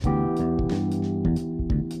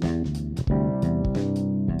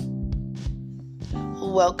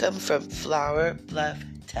Welcome from Flower Bluff,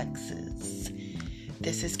 Texas.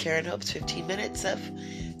 This is Karen Hope's 15 minutes of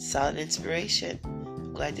solid inspiration.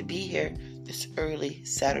 I'm glad to be here this early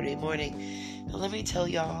Saturday morning. Now let me tell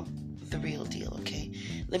y'all the real deal, okay?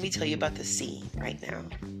 Let me tell you about the scene right now.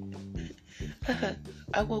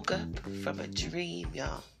 I woke up from a dream,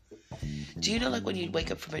 y'all. Do you know when you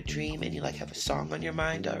wake up from a dream and you have a song on your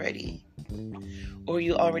mind already? Or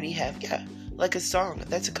you already have, a song.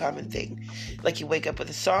 That's a common thing. You wake up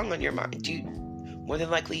with a song on your mind. More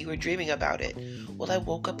than likely you were dreaming about it. Well, I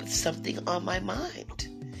woke up with something on my mind.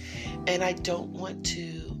 And I don't want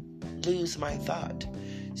to lose my thought.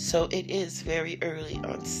 So it is very early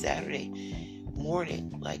on Saturday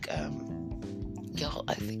morning. Y'all,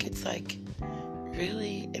 I think it's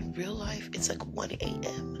really, in real life, it's 1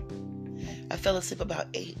 a.m. I fell asleep about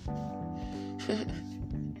 8.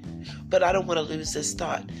 But I don't want to lose this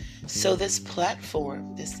thought. So this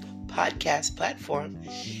platform, this podcast platform,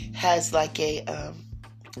 has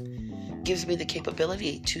gives me the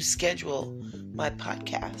capability to schedule my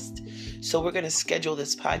podcast. So we're going to schedule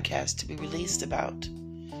this podcast to be released about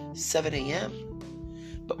 7 a.m.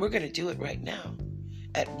 But we're going to do it right now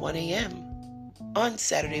at 1 a.m. on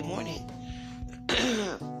Saturday morning.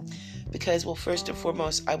 Because, first and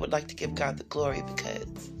foremost, I would like to give God the glory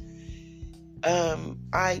because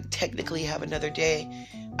I technically have another day.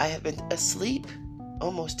 I have been asleep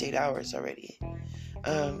almost 8 hours already. 8,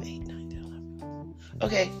 9, 10, 11.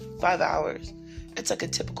 Okay, 5 hours. It's a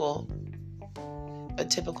typical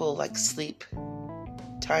sleep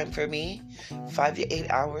time for me. 5 to 8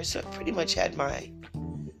 hours. So I pretty much had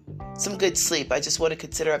some good sleep. I just want to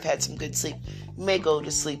consider I've had some good sleep. May go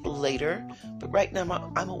to sleep later, but right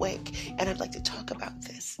now I'm awake, and I'd like to talk about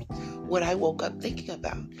this. What I woke up thinking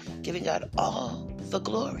about, giving God all the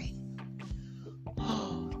glory.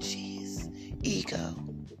 Oh, jeez, ego.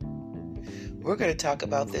 We're going to talk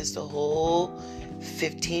about this the whole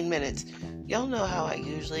 15 minutes. Y'all know how I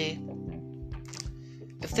usually,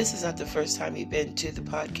 if this is not the first time you've been to the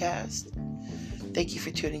podcast, thank you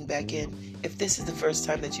for tuning back in. If this is the first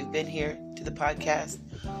time that you've been here to the podcast,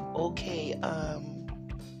 okay,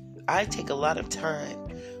 I take a lot of time.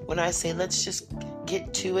 When I say let's just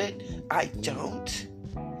get to it, I don't.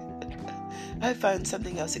 I find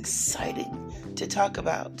something else exciting to talk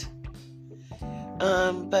about.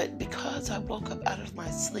 But because I woke up out of my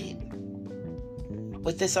sleep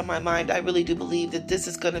with this on my mind, I really do believe that this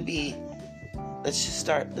is going to be, let's just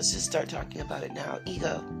start talking about it now.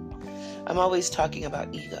 Ego. I'm always talking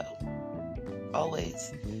about ego.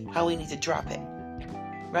 Always. How we need to drop it.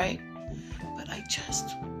 Right? But I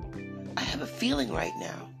have a feeling right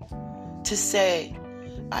now to say,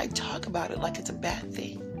 I talk about it like it's a bad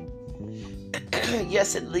thing.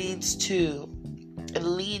 Yes, it leads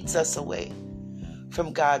us away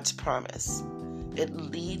from God's promise. It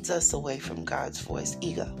leads us away from God's voice.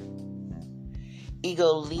 Ego.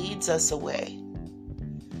 Ego leads us away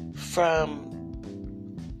from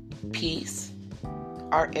peace,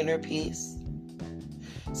 our inner peace,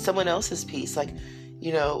 someone else's peace.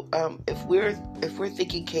 If we're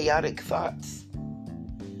thinking chaotic thoughts,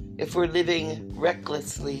 if we're living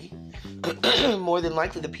recklessly, more than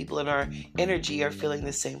likely the people in our energy are feeling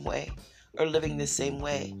the same way, or living the same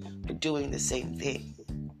way, or doing the same thing.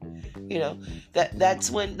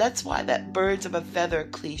 That's why that birds of a feather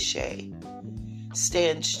cliche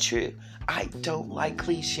stands true. I don't like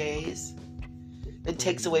cliches. It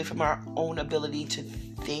takes away from our own ability to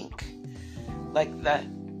think like that.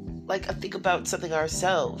 I think about something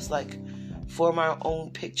ourselves, form our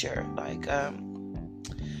own picture,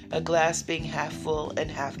 a glass being half full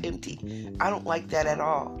and half empty. I don't like that at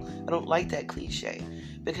all. I don't like that cliche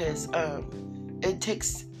because it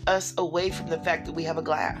takes us away from the fact that we have a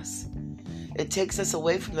glass. It takes us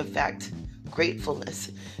away from the fact,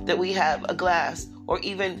 gratefulness, that we have a glass or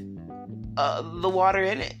even the water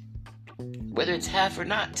in it. Whether it's half or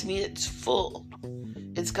not, to me it's full.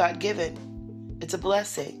 It's God-given. It's a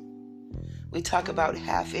blessing. We talk about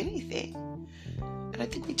half anything. And I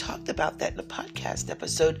think we talked about that in a podcast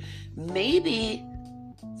episode, maybe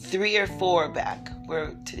 3 or 4 back,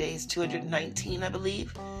 where today's 219, I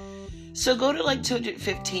believe. So go to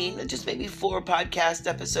 215, just maybe 4 podcast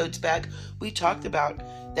episodes back. We talked about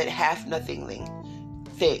that half nothing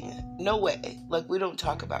thing. No way. We don't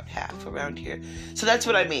talk about half around here. So that's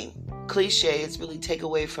what I mean. Cliches really take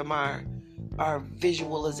away from our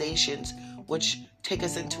visualizations, which take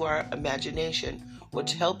us into our imagination,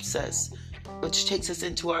 which takes us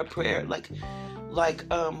into our prayer.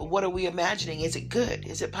 What are we imagining? Is it good?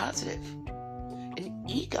 Is it positive?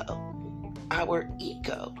 Our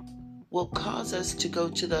ego will cause us to go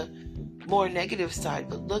to the more negative side.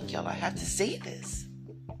 But look, y'all, I have to say this.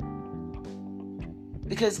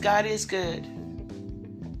 Because God is good.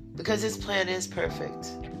 Because His plan is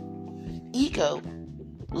perfect. Ego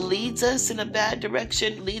leads us in a bad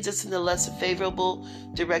direction, leads us in a less favorable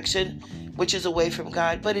direction, which is away from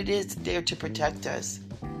God, but it is there to protect us.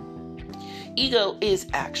 Ego is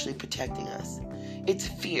actually protecting us. It's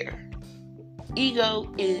fear.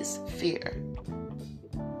 Ego is fear.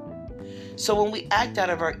 So when we act out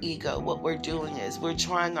of our ego, what we're doing is we're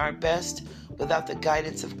trying our best without the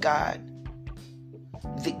guidance of God,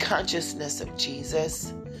 the consciousness of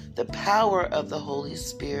Jesus, the power of the Holy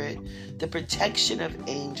Spirit, the protection of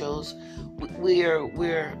angels.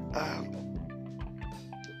 We're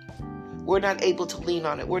not able to lean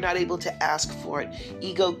on it. We're not able to ask for it.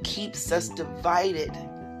 Ego keeps us divided,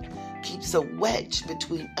 keeps a wedge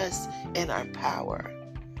between us and our power,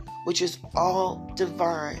 which is all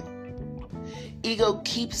divine. Ego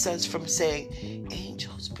keeps us from saying,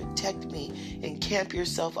 angels, protect me, and camp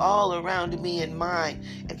yourself all around me and mine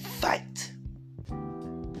and fight.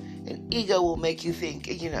 And ego will make you think,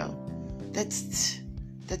 that's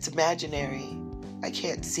imaginary. I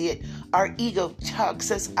can't see it. Our ego talks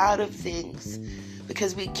us out of things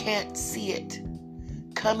because we can't see it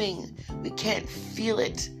coming. We can't feel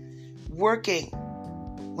it working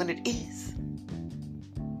when it is.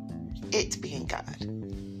 It's being God.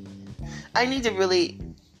 I need to really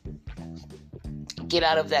get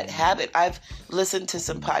out of that habit. I've listened to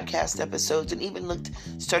some podcast episodes and even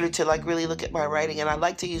started to really look at my writing, and I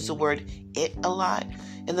like to use the word it a lot.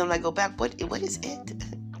 And then when I go back, what is it?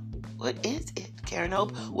 What is it, Karen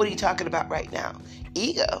Hope? What are you talking about right now?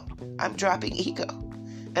 Ego. I'm dropping ego.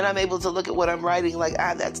 And I'm able to look at what I'm writing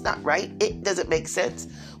that's not right. It doesn't make sense.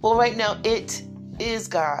 Well, right now, it is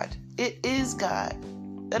God. It is God.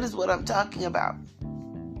 That is what I'm talking about.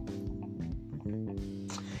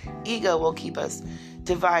 Ego will keep us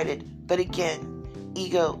divided. But again,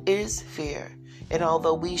 ego is fear. And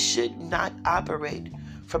although we should not operate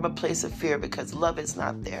from a place of fear because love is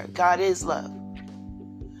not there, God is love.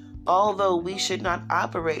 Although we should not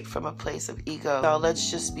operate from a place of ego, now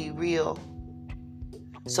let's just be real.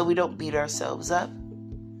 So we don't beat ourselves up.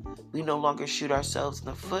 We no longer shoot ourselves in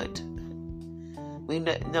the foot. We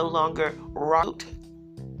no longer rout.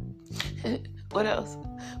 What else?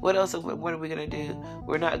 What else? What are we going to do?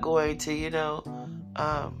 We're not going to,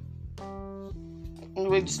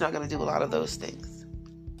 we're just not going to do a lot of those things.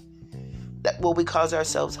 That will we cause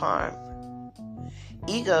ourselves harm.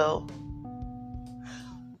 Ego.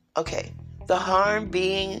 Okay, the harm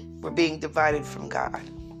being we're being divided from God.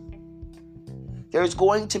 There's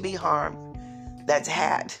going to be harm that's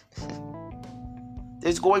had.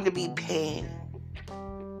 There's going to be pain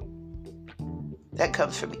that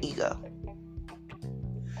comes from ego.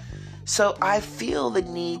 So I feel the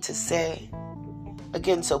need to say,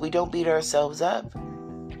 again, so we don't beat ourselves up.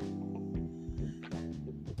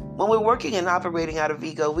 When we're working and operating out of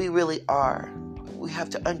ego, we really are. We have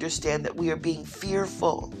to understand that we are being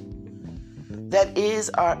fearful. That is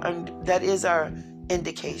our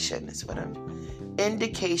indication. Is what I'm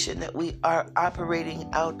indication that we are operating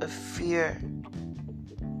out of fear,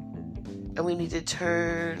 and we need to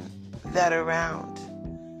turn that around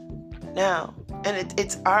now. And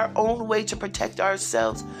it's our own way to protect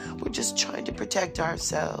ourselves. We're just trying to protect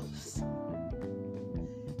ourselves.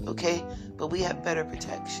 Okay, but we have better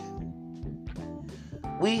protection.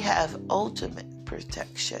 We have ultimate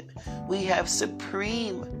protection. We have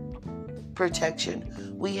supreme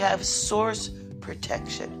protection. We have source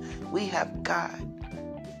protection. We have God.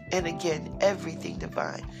 And again, everything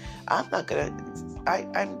divine. I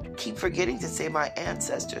keep forgetting to say my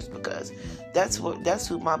ancestors because that's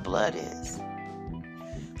who my blood is.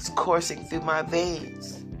 It's coursing through my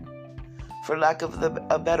veins. For lack of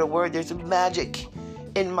a better word, there's magic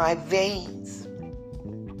in my veins.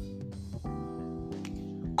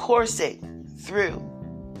 Coursing through.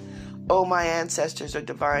 Oh, my ancestors are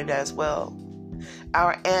divine as well.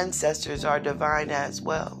 Our ancestors are divine as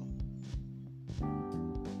well.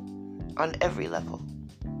 On every level.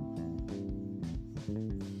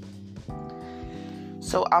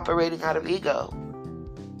 So operating out of ego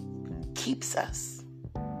keeps us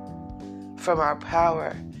from our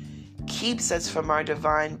power, keeps us from our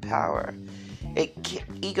divine power.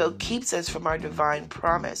 Ego keeps us from our divine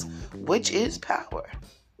promise, which is power.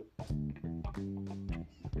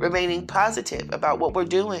 Remaining positive about what we're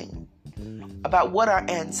doing, about what our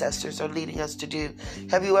ancestors are leading us to do.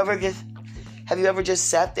 Have you ever just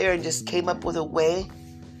sat there and just came up with a way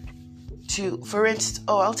to, for instance,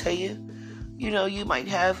 I'll tell you, you might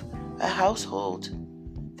have a household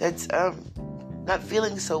that's not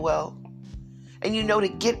feeling so well. And to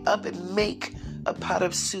get up and make a pot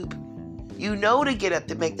of soup. To get up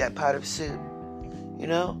to make that pot of soup.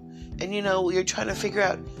 And you're trying to figure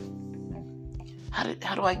out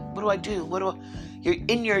what do I do? You're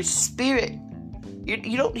in your spirit.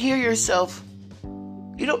 You don't hear yourself.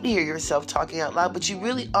 You don't hear yourself talking out loud, but you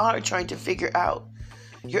really are trying to figure out.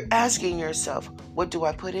 You're asking yourself, what do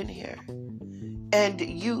I put in here? And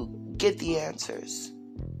you get the answers.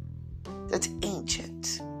 That's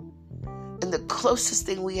ancient. And the closest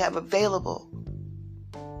thing we have available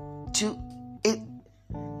to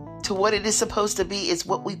what it is supposed to be is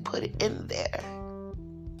what we put in there.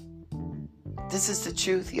 This is the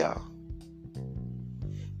truth, y'all.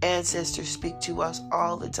 Ancestors speak to us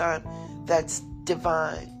all the time. That's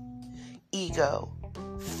divine. Ego,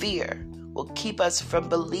 fear will keep us from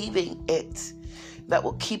believing it. That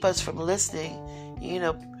will keep us from listening.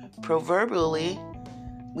 Proverbially,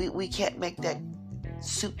 we can't make that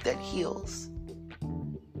soup that heals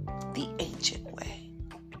the ancient way.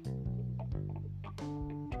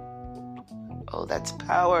 Oh, that's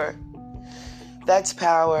power. That's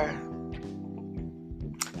power.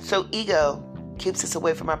 So ego keeps us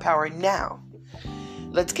away from our power now.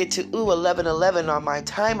 Let's get to 11:11 on my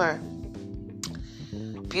timer.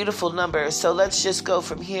 Beautiful number. So let's just go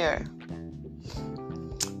from here.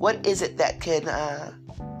 What is it that can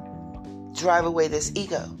drive away this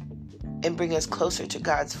ego and bring us closer to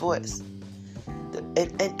God's voice?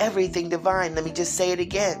 And everything divine. Let me just say it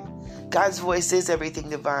again. God's voice is everything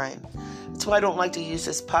divine. That's why I don't like to use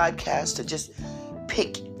this podcast to just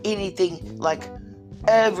pick anything, like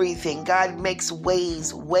everything. God makes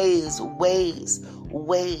ways.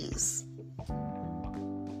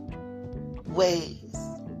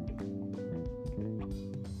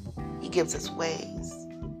 He gives us ways.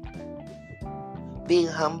 Being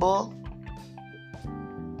humble,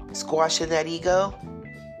 squashing that ego,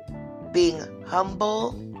 being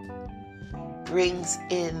humble brings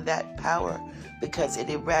in that power because it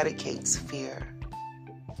eradicates fear.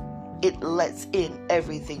 It lets in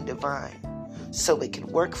everything divine so it can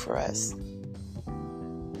work for us.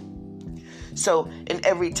 So, in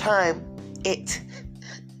every time, it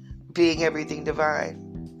being everything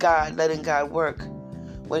divine, God, letting God work.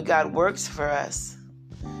 When God works for us,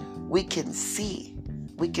 we can see,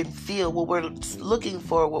 we can feel what we're looking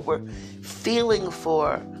for, what we're feeling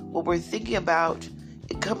for, what we're thinking about.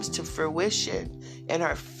 It comes to fruition, and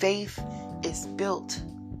our faith is built.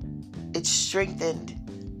 It's strengthened.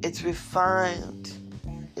 It's refined.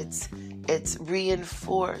 It's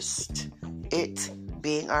reinforced. It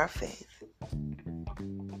being our faith.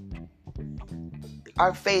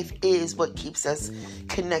 Our faith is what keeps us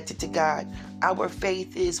connected to God. Our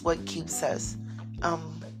faith is what keeps us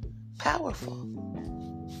powerful.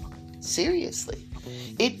 Seriously.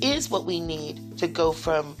 It is what we need to go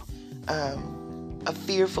from a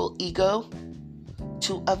fearful ego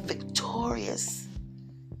to a victorious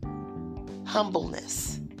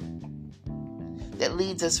humbleness that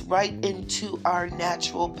leads us right into our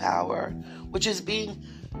natural power, which is being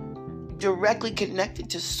directly connected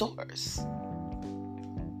to Source.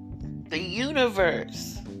 The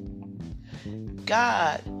universe,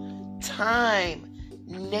 God, time,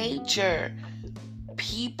 nature,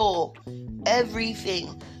 people,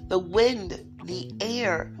 everything, the wind, the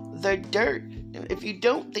air, the dirt. If you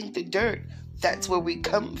don't think the dirt, that's where we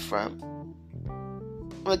come from.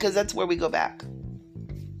 Because that's where we go back.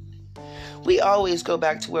 We always go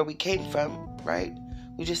back to where we came from, right?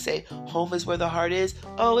 We just say, home is where the heart is.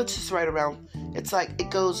 Oh, it's just right around. It's like it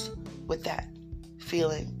goes with that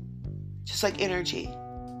feeling. Just like energy.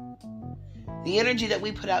 The energy that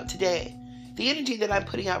we put out today, the energy that I'm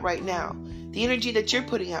putting out right now, the energy that you're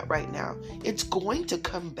putting out right now, it's going to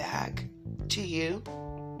come back to you.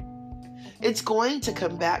 It's going to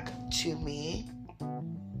come back to me.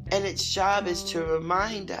 And its job is to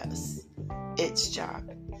remind us. Its job.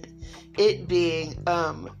 It being,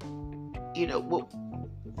 what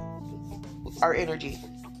our energy,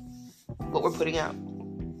 what we're putting out.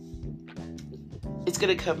 It's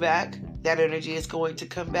going to come back. That energy is going to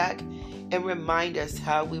come back and remind us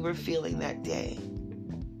how we were feeling that day.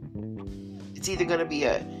 It's either going to be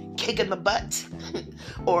a kick in the butt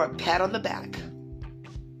or a pat on the back.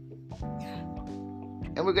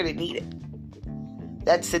 And we're going to need it.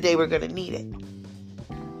 That's the day we're going to need it.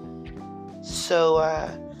 So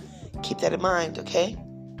keep that in mind, okay?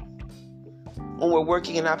 When we're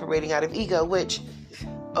working and operating out of ego, which,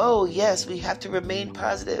 oh yes, we have to remain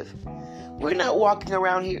positive. We're not walking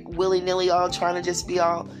around here willy-nilly all trying to just be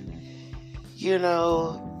all,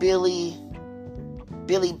 Billy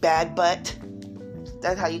Bad Butt.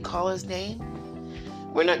 That's how you call his name?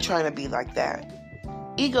 We're not trying to be like that.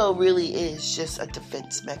 Ego really is just a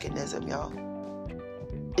defense mechanism, y'all.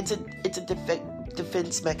 It's a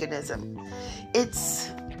defense mechanism.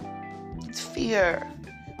 It's fear.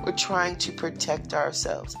 We're trying to protect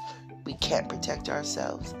ourselves. We can't protect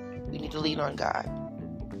ourselves. We need to lean on God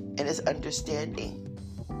and His understanding.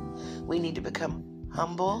 We need to become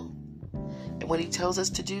humble. And when He tells us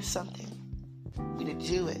to do something, we need to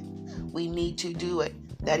do it. We need to do it.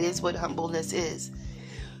 That is what humbleness is.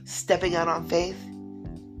 Stepping out on faith,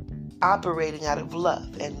 operating out of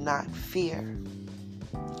love and not fear.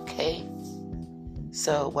 Okay?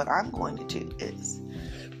 So what I'm going to do is,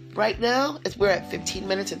 right now, as we're at 15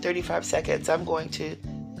 minutes and 35 seconds, I'm going to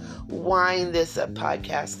wind this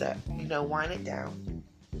podcast up. Wind it down.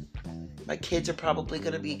 My kids are probably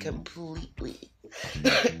going to be completely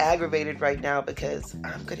aggravated right now because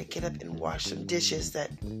I'm going to get up and wash some dishes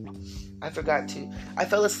that I forgot to. I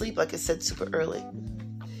fell asleep, like I said, super early.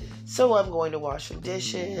 So I'm going to wash some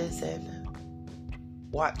dishes and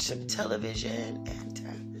watch some television and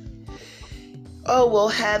we'll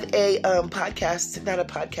have a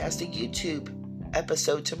YouTube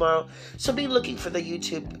episode tomorrow. So be looking for the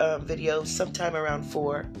YouTube video sometime around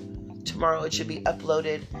 4. Tomorrow it should be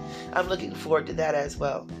uploaded. I'm looking forward to that as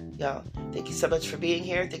well. Y'all, thank you so much for being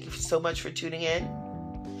here. Thank you so much for tuning in.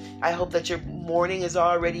 I hope that your morning is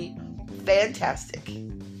already fantastic.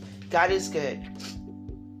 God is good.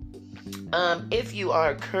 If you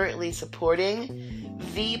are currently supporting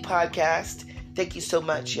the podcast, thank you so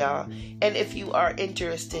much, y'all. And if you are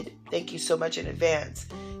interested, thank you so much in advance.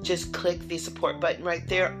 Just click the support button right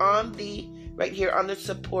here on the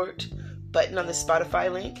support button on the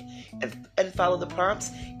Spotify link and follow the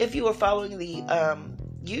prompts. If you are following the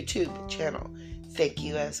YouTube channel, thank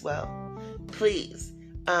you as well. Please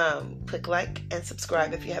click like and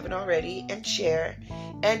subscribe if you haven't already, and share.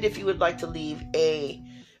 And if you would like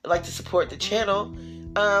to support the channel,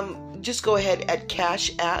 just go ahead at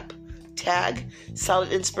Cash App tag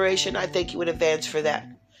Solid Inspiration. I thank you in advance for that.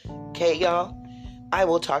 Okay, y'all, I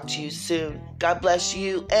will talk to you soon. God bless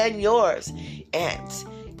you and yours, and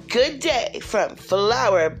good day from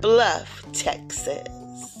Flower Bluff, Texas.